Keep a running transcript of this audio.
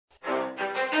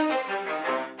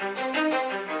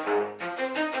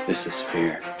This is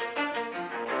fear.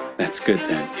 That's good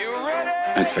then.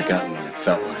 I'd forgotten what it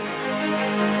felt like.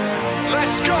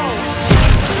 Let's go!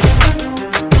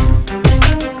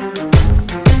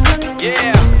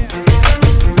 Yeah!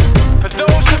 For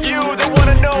those of you that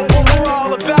wanna know what we're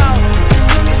all about,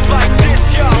 it's like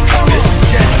this, y'all. This is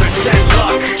 10%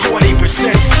 luck,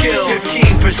 20% skill,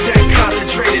 15%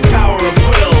 concentrated power of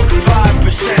will,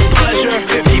 5% pleasure,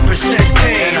 50%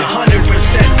 pain, and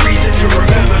 100% reason to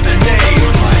remember the name.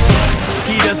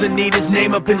 He doesn't need his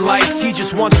name up in lights, he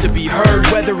just wants to be heard,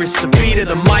 whether it's the beat of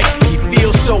the mic. He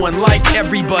feels so unlike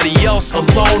everybody else,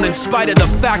 alone, in spite of the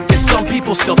fact that some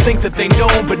people still think that they know.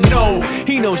 But no,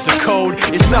 he knows the code.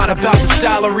 It's not about the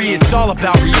salary, it's all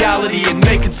about reality and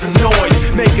making some noise,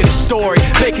 making a story,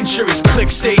 making sure his click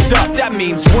stays up. That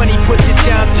means when he puts it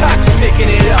down, Tox picking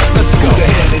it up. Let's go. Who the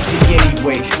hell is he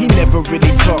anyway? He never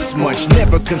really talks much,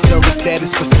 never concerned with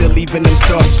status, but still leaving him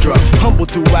starstruck. Humble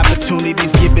through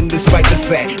opportunities given despite the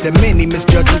fact that many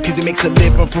misjudge him cause he makes a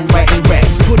living from writing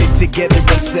raps. Put it together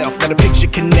himself, now the picture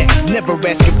connects. Never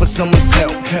asking for someone's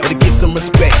help or to get some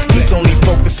respect. He's only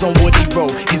focused on what he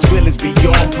wrote, his will is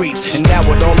beyond reach. And now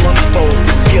it all unfolds,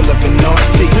 the skill of an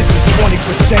artist. This is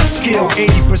 20% skill,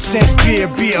 80% fear,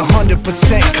 be 100%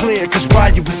 clear, cause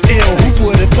Ryu was ill. Who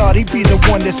would've thought he'd be the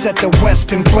one that set the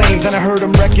West in flames? And I heard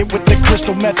him wreck it with the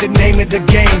crystal method, name of the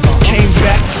game. Came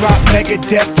back, dropped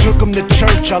Megadeth, took him to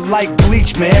church. I like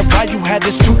Bleach, man. Ryu had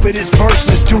the stupidest verse,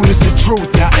 this dude is the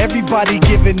truth. Now everybody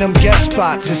giving them guest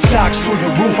spots and stocks through the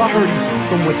roof. I heard he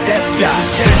f***ing with that stock.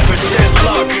 This is 10%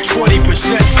 luck,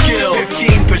 20% skill,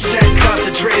 15%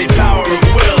 concentrated power of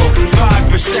will,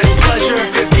 5% pleasure,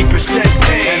 50%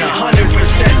 pain, and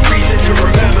 100% reason to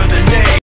remember the name.